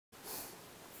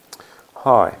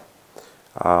Hi,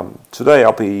 today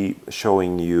I'll be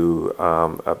showing you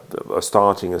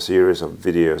starting a series of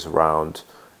videos around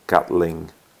Gatling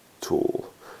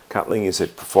tool. Gatling is a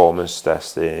performance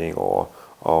testing or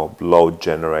load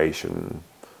generation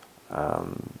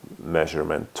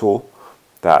measurement tool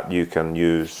that you can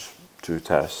use to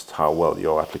test how well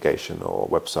your application or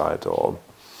website or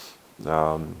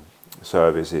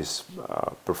services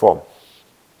perform.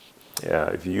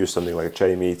 If you use something like a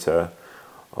JMeter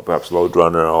or perhaps Load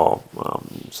Runner or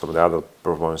some of the other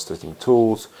performance testing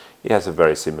tools, it has a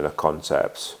very similar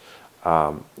concepts.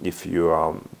 If you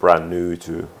are brand new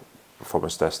to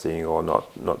performance testing or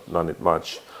not done it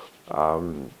much,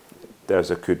 there's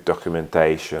a good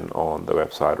documentation on the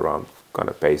website around kind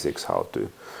of basics, how to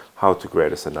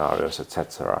create a scenarios,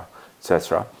 etc.,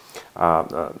 etc.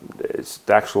 It's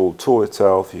the actual tool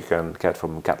itself you can get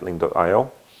from gatling.io.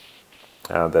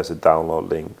 There's a download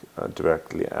link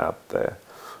directly at the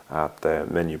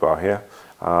menu bar here.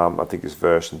 I think it's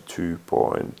version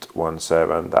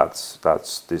 2.17.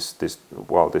 That's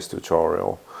this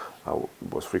tutorial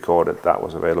was recorded. That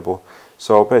was available.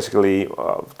 So basically,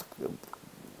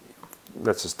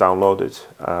 let's just download it,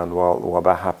 and while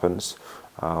that happens,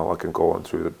 I can go on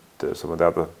through some of the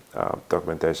other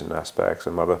documentation aspects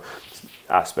and other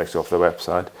aspects of the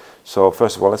website. So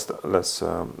first of all, let's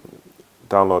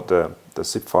download the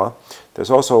zip file.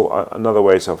 There's also another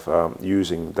ways of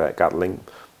using the Gatling.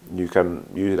 You can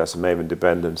use it as a Maven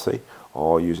dependency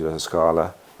or use it as a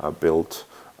Scala built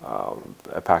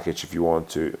a package if you want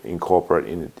to incorporate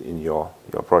it in your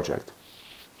project.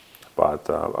 But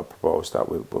I propose that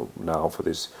we'll now for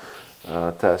this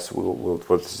test,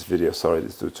 for this video,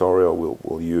 this tutorial,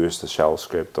 we'll use the shell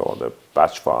script or the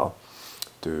batch file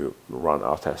to run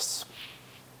our tests.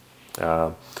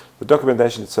 The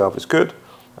documentation itself is good.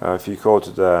 If you go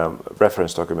to the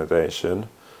reference documentation,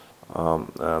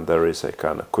 and there is a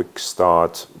kind of quick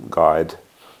start guide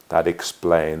that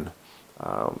explain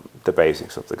the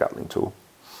basics of the Gatling tool.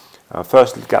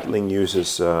 Firstly, Gatling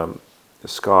uses a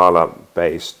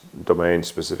Scala-based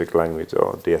domain-specific language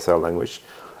or DSL language.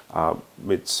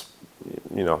 It's,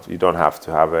 you don't have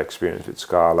to have experience with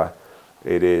Scala.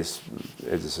 It is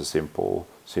a simple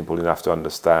enough to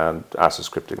understand as a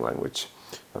scripting language.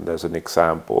 And there's an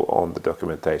example on the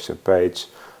documentation page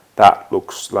that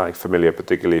looks like familiar,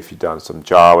 particularly if you've done some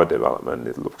Java development.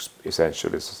 It looks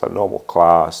essentially it's a normal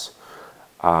class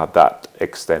that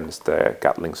extends the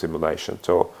Gatling simulation.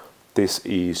 So this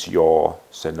is your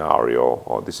scenario,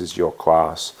 or this is your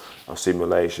class of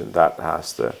simulation that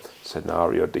has the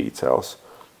scenario details.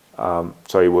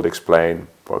 So it would explain,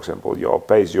 for example, your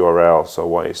base URL. So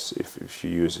what is if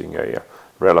you're using a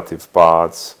relative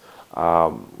paths,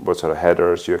 what sort of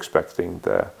headers you're expecting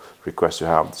the request to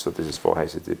have. So this is for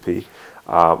HTTP.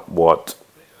 What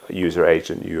user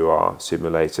agent you are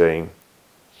simulating,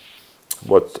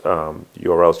 what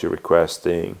URLs you're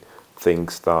requesting,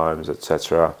 things times,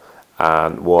 etc.,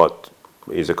 and what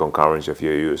is the concurrency of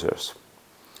your users.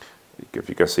 If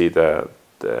you can see the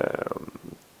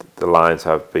lines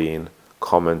have been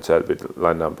commented with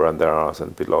line number, and there are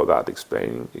some below that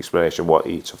explanation what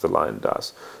each of the line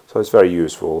does. So it's very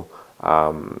useful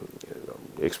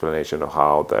explanation of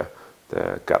how the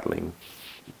Gatling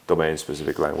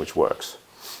domain-specific language works.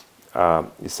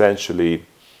 Essentially,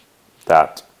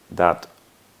 that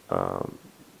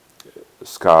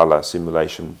Scala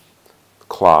simulation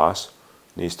class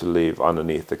needs to live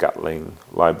underneath the Gatling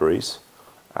libraries,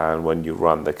 and when you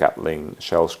run the Gatling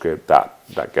shell script, that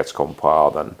gets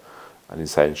compiled and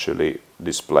essentially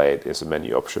displayed as a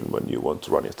menu option when you want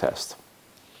to run your test.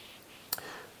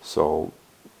 So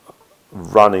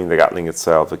running the Gatling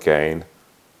itself, again,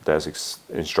 there's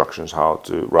instructions how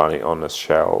to run it on a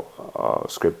shell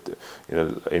script in a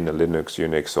Linux,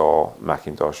 Unix, or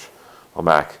Macintosh, or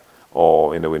Mac,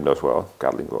 or in the Windows world,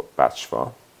 Gatling batch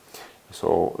file.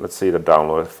 So let's see the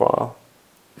downloaded file.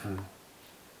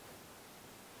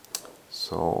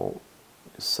 So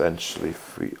essentially,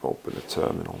 if we open the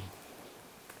terminal,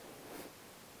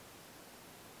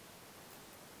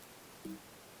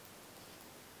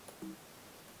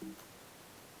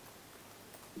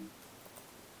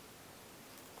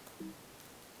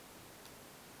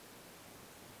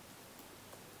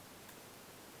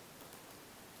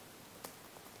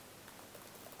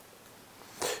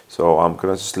 so I'm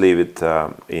going to just leave it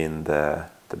in the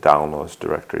downloads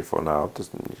directory for now.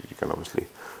 You can obviously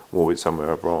move it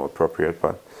somewhere more appropriate,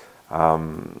 but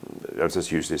I'll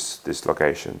just use this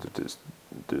location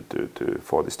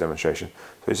for this demonstration.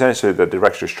 So essentially, the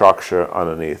directory structure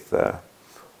underneath the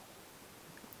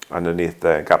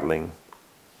Gatling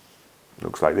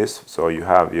looks like this. So you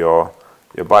have your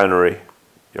binary,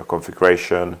 your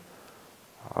configuration,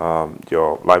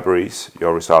 your libraries,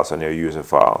 your results, and your user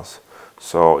files.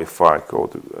 So if I go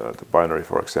to the binary,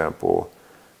 for example,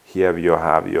 here you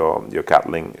have your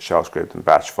Gatling shell script and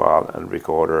batch file, and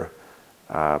recorder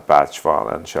batch file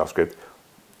and shell script.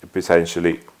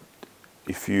 Essentially,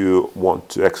 if you want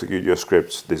to execute your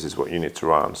scripts, this is what you need to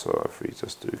run. So if we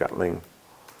just do Gatling,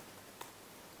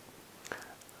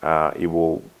 it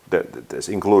will, there's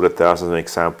included there as an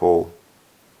example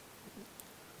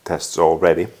tests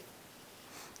already.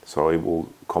 So it will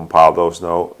compile those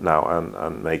now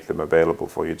and make them available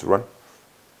for you to run.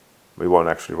 We won't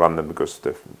actually run them because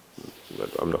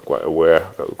I'm not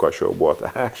quite sure what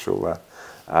the actual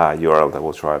URL that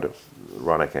we'll try to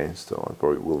run against, so it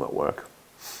probably will not work.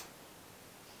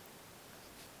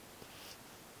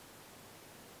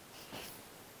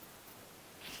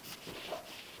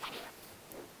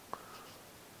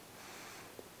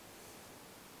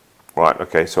 Right,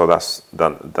 okay, so that's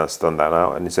done that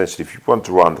now. And essentially, if you want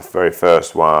to run the very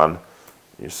first one,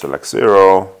 you select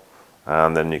 0,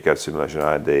 and then you get simulation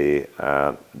ID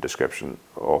and description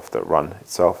of the run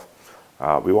itself.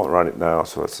 We won't run it now,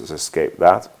 so let's just escape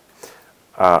that.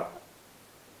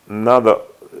 Another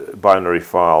binary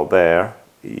file there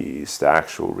is the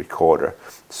actual recorder.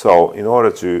 So in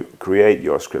order to create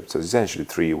your scripts, there's essentially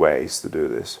 3 ways to do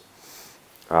this.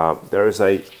 There is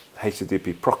a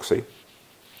HTTP proxy,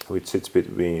 which sits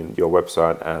between your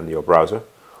website and your browser,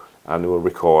 and it will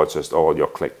record just all your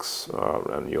clicks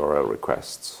and URL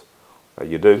requests that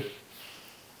you do,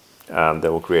 and they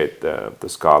will create the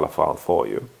Scala file for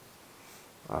you.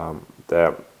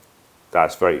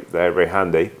 That's very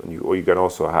handy. And you can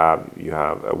also have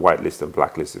a whitelist and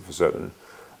blacklisted for certain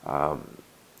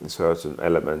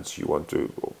elements you want to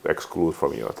exclude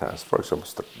from your test. For example,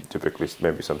 typically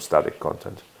maybe some static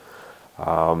content.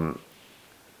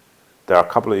 There are a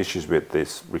couple of issues with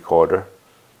this recorder.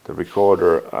 The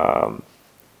recorder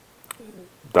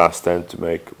does tend to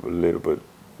make a little bit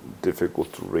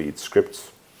difficult to read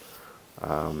scripts,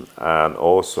 and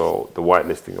also the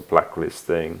whitelisting and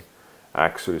blacklisting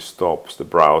actually stops the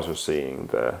browser seeing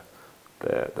the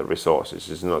resources.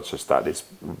 It's not just that it's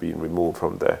being removed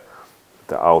from the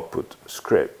output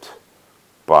script,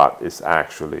 but it's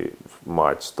actually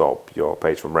might stop your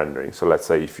page from rendering. So let's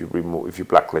say if you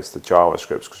blacklist the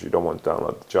JavaScripts because you don't want to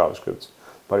download the JavaScripts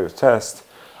by your test,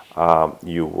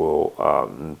 you will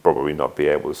probably not be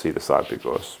able to see the site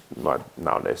because it might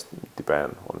nowadays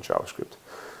depend on JavaScript.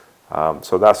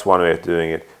 So that's one way of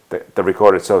doing it. The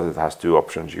recorder itself, it has 2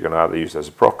 options. You can either use it as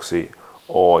a proxy,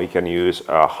 or you can use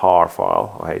a HAR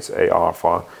file, or HAR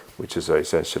file, which is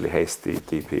essentially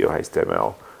HTTP or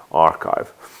HTML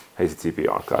archive, HTTP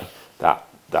archive.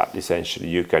 That essentially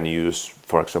you can use,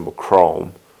 for example,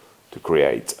 Chrome to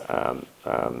create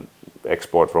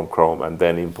export from Chrome and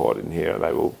then import in here.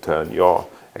 They will turn your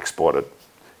exported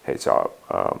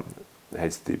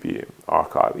HTTP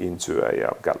archive into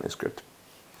a Gatling script.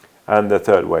 And the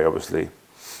third way, obviously,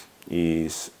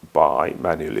 is by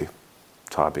manually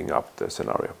typing up the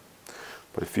scenario.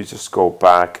 But if you just go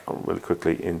back really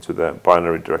quickly into the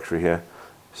binary directory here,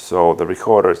 so the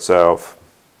recorder itself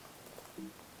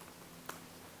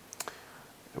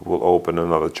will open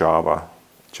another Java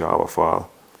file,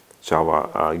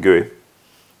 Java GUI.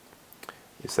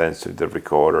 Essentially, the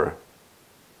recorder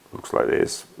looks like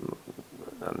this,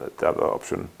 and the other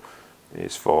option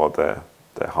is for the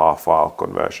HAR file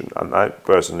conversion. And I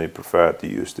personally prefer to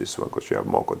use this one because you have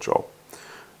more control.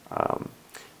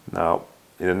 Now,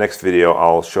 in the next video,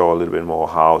 I'll show a little bit more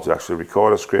how to actually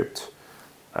record a script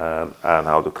and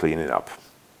how to clean it up.